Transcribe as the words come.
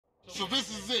So this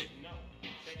is it.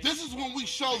 This is when we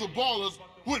show the ballers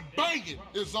what banging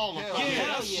is all about. Yeah,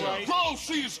 that's right. Grove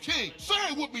Street is king. Say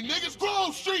it with me, niggas.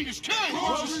 Grove Street is king.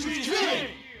 Grove Street is king.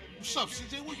 What's up,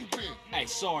 CJ? Where you been? Hey,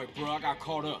 sorry, bro. I got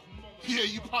caught up. Yeah,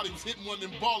 you probably was hitting one of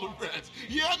them baller rats.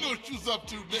 Yeah, I know what you was up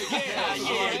to, nigga.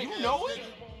 Yeah, you know it.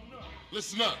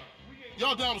 Listen up.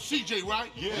 Y'all down with CJ,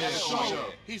 right? Yeah, sure.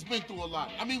 He's been through a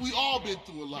lot. I mean, we all been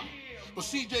through a lot. But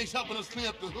CJ's helping us clean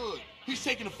up the hood. He's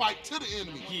taking the fight to the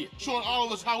enemy. Yeah. Showing all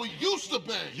of us how he used to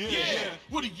bang. Yeah.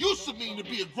 What it used to mean to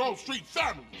be a Grove Street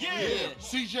family. Yeah.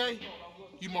 CJ,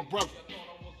 you my brother.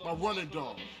 My running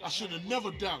dog. I should have never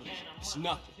doubted you. It's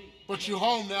nothing. But you're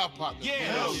home now, partner.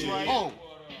 Yeah, that's right. Home.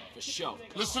 For sure.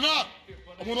 Listen up.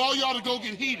 I want all y'all to go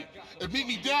get heated and meet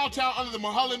me downtown under the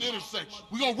Mulholland intersection.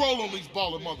 We gonna roll on these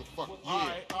baller motherfuckers. All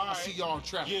right. I see y'all in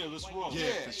traffic. Yeah, let's roll.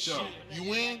 Yeah, for sure.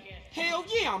 You in? Hell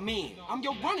yeah, I'm in. I'm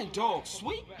your running dog,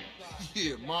 sweet.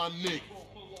 Yeah, my nigga.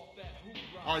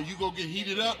 All right, you go get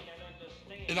heated up,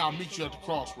 and I'll meet you at the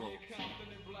crossroads.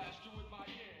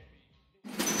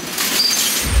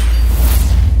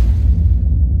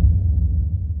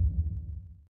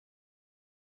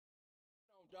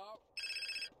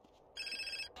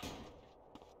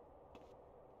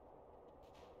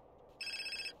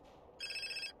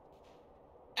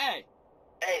 Hey,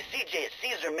 Hey, CJ, it's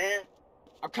Cesar, man.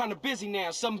 I'm kind of busy now.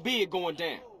 Something big going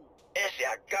down. Essie,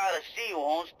 I gotta see you,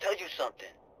 Holmes. Tell you something.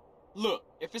 Look,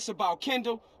 if it's about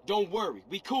Kendall, don't worry.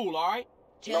 We cool, all right?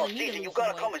 No, Cesar, you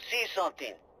gotta come and see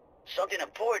something. Something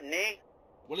important, eh?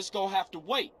 Well, it's gonna have to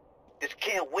wait. This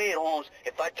can't wait, Holmes.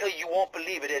 If I tell you, you won't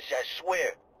believe it, Essie, I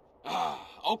swear.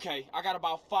 Okay. I got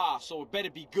about 5, so it better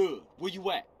be good. Where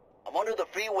you at? I'm under the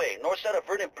freeway, north side of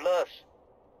Verdant Plus.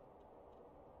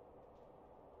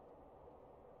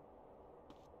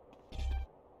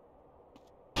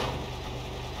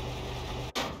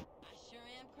 Sure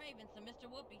am craving some Mr.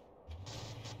 Whoopi.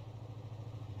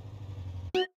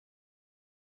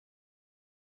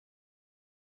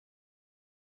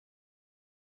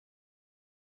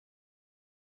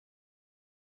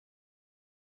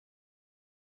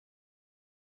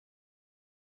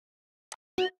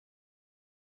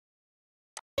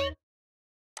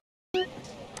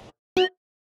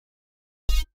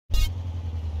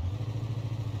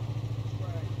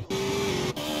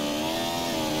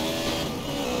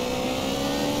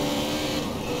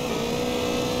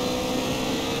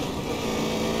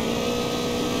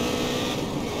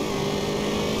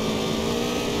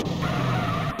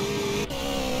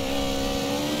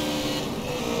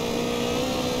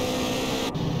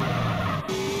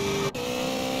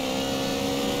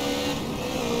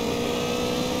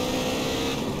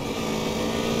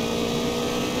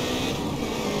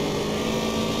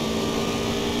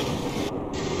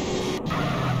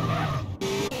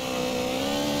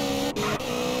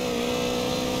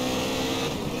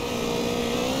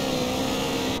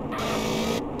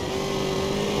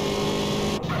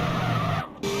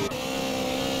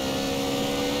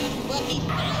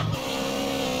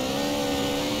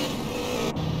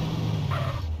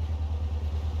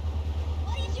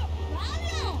 What is your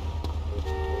problem?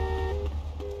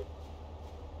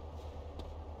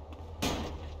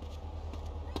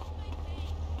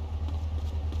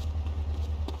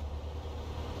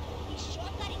 This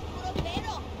shortcut is puro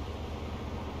pedo.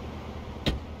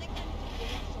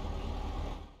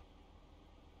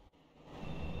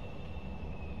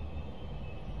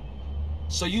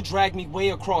 So you dragged me way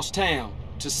across town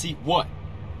to see what?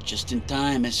 Just in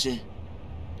time, ese.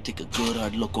 Take a good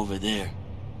hard look over there.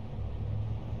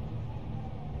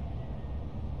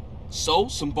 So,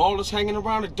 some ballers hanging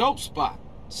around a dope spot.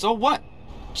 So what?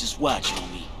 Just watch,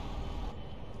 homie.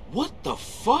 What the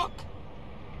fuck?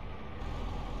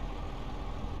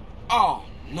 Oh,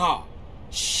 no.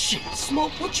 Shit,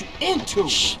 Smoke, what you into?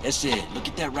 Shh, that's it. Look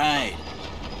at that ride.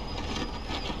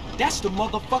 That's the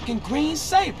motherfucking Green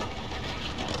Sabre.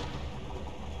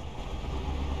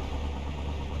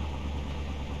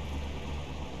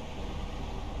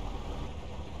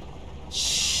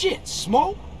 Shit,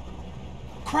 Smoke.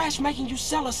 Crash making you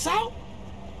sell us out?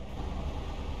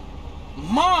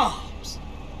 Moms!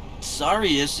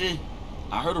 Sorry, ese.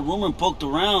 I heard a rumor and poked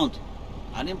around.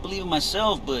 I didn't believe it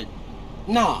myself, but...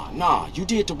 Nah, you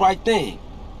did the right thing.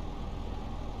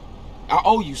 I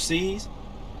owe you, C's.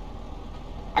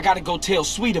 I gotta go tell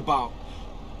Sweet about...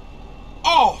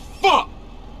 Oh, fuck!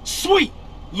 Sweet!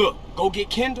 Look, go get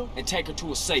Kendall and take her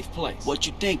to a safe place. What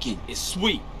you thinking? It's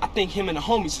Sweet. I think him and the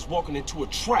homies is walking into a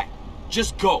trap.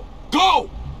 Just go. Go!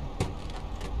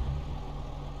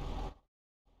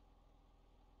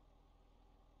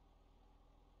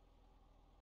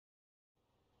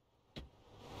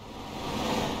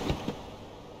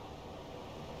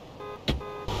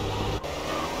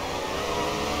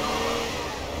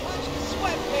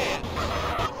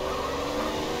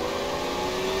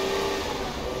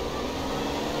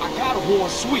 warn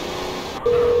Sweet.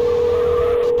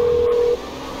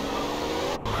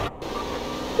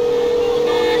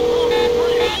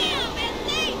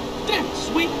 Damn it,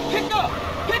 Sweet, pick up!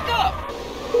 Pick up!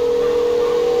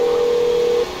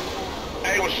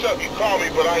 Hey, what's up? You call me,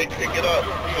 but I ain't pick it up.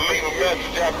 So leave a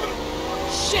message after.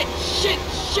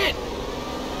 Shit!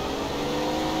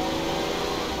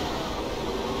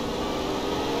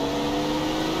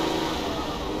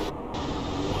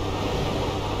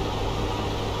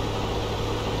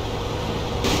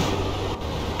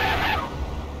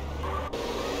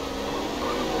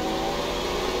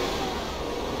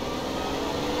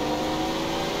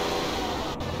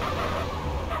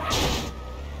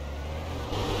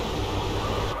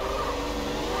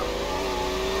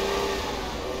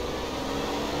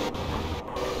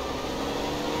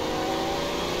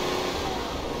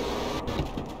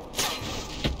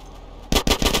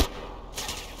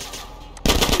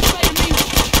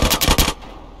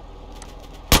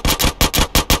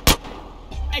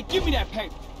 Hey, give me that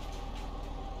paper.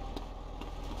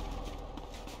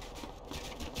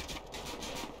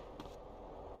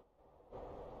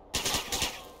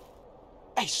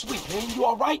 Hey, Sweet, man, you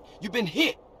all right? You been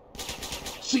hit.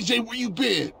 CJ, where you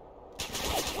been?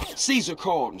 Cesar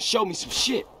called and showed me some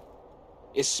shit.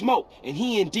 It's Smoke, and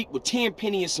he in deep with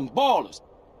Tenpenny and some ballers.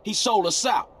 He sold us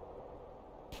out.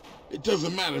 It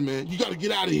doesn't matter, man. You gotta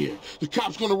get out of here. The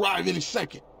cops gonna arrive any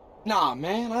second. Nah,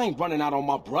 man, I ain't running out on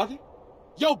my brother.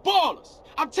 Yo, ballers,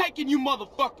 I'm taking you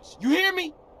motherfuckers. You hear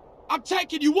me? I'm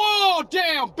taking you all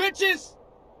down, bitches!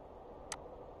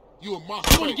 You and my You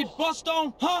friend. wanna get bust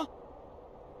on, huh?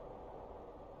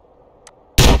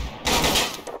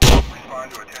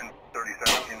 Respond to a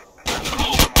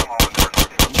 1037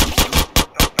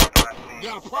 You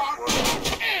got a problem?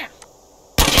 Yeah.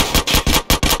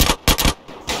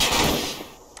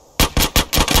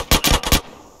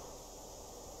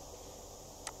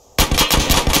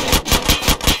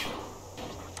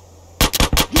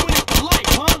 You in it for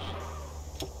life, huh?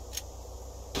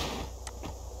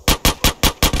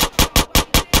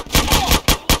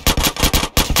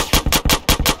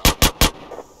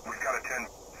 We've got a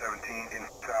 1017 in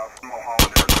South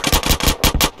Mulholland Airport.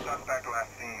 Suspect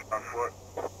last seen on foot.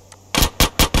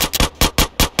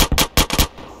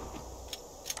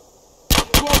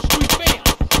 Wall Street fans.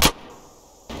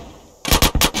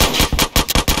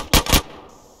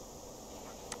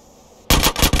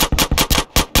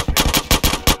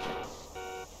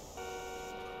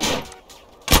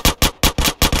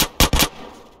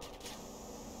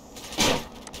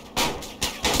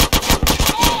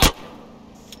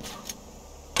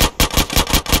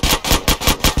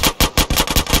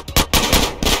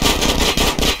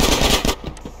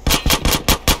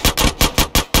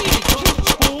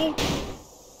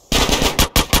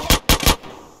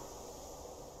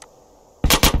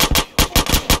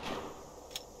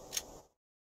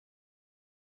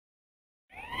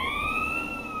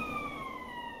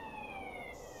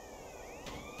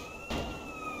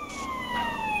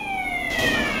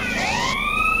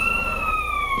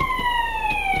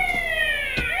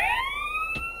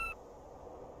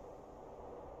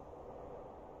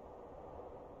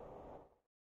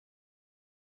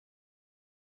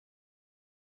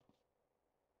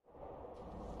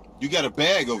 You got a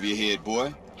bag over your head,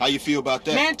 boy. How you feel about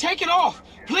that? Man, take it off.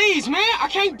 Please, man. I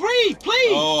can't breathe.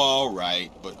 Please. Oh, all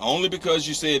right. But only because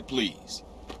you said please.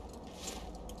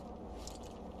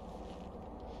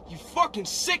 You fucking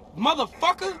sick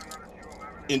motherfucker.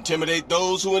 Intimidate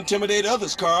those who intimidate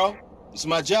others, Carl. It's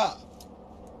my job.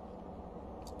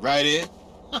 Right, Ed?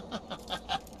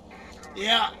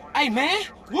 Yeah. Hey, man.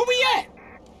 Where we at?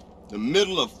 The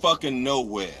middle of fucking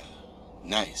nowhere.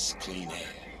 Nice, clean air.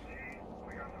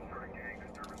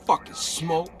 Fucking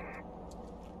Smoke.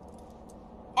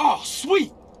 Oh,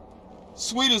 Sweet.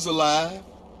 Sweet is alive.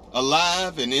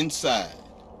 Alive and inside.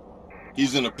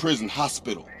 He's in a prison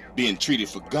hospital, being treated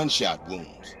for gunshot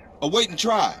wounds. Awaiting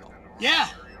trial. Yeah.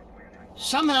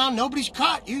 Somehow nobody's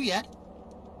caught you yet.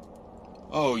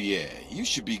 Oh, yeah. You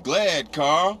should be glad,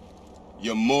 Carl.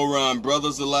 Your moron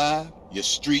brother's alive. Your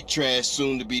street trash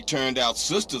soon-to-be turned-out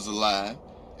sister's alive.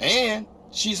 And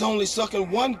she's only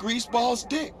sucking one greaseball's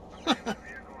dick.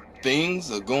 Things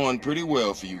are going pretty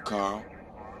well for you, Carl.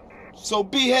 So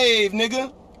behave,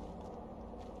 nigga.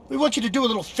 We want you to do a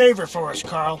little favor for us,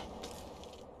 Carl.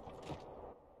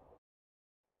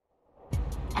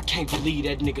 I can't believe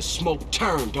that nigga Smoke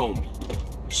turned on me.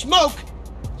 Smoke!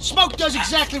 Smoke does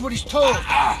exactly what he's told.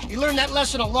 He learned that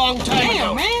lesson a long time ago.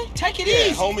 Damn, man. Take it Yeah,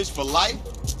 easy. homies for life?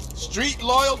 Street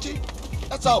loyalty?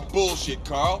 That's all bullshit,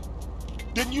 Carl.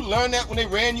 Didn't you learn that when they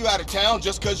ran you out of town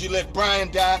just because you let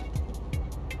Brian die?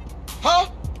 Huh?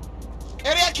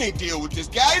 Eddie, I can't deal with this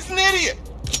guy. He's an idiot.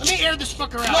 Let me air this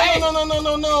fucker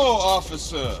out. No,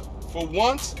 officer. For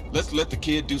once, let's let the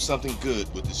kid do something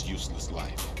good with his useless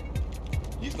life.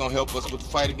 He's gonna help us with the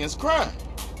fight against crime.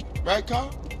 Right,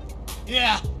 Carl?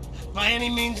 Yeah, by any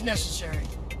means necessary.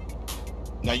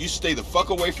 Now you stay the fuck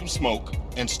away from Smoke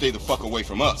and stay the fuck away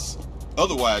from us.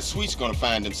 Otherwise, Sweet's gonna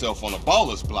find himself on a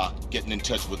baller's block getting in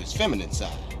touch with his feminine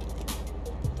side.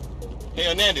 Hey,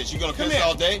 Hernandez, you gonna Come piss here.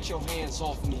 all day? Get your hands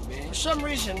off me, man. For some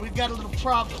reason, we've got a little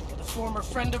problem with a former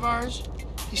friend of ours.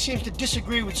 He seems to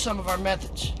disagree with some of our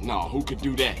methods. No, who could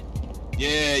do that?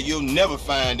 Yeah, you'll never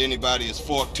find anybody as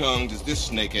fork-tongued as this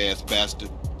snake-ass bastard.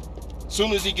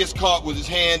 Soon as he gets caught with his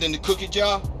hand in the cookie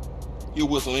jar, he'll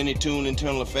whistle any tune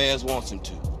Internal Affairs wants him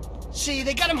to. See,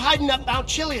 they got him hiding up Mount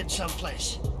Chiliad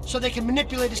someplace, so they can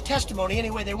manipulate his testimony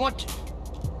any way they want to.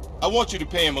 I want you to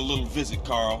pay him a little visit,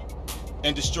 Carl,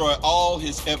 and destroy all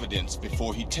his evidence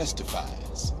before he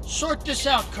testifies. Sort this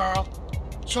out, Carl,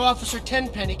 so Officer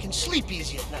Tenpenny can sleep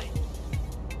easy at night.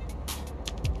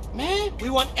 Man, we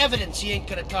want evidence he ain't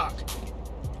gonna talk.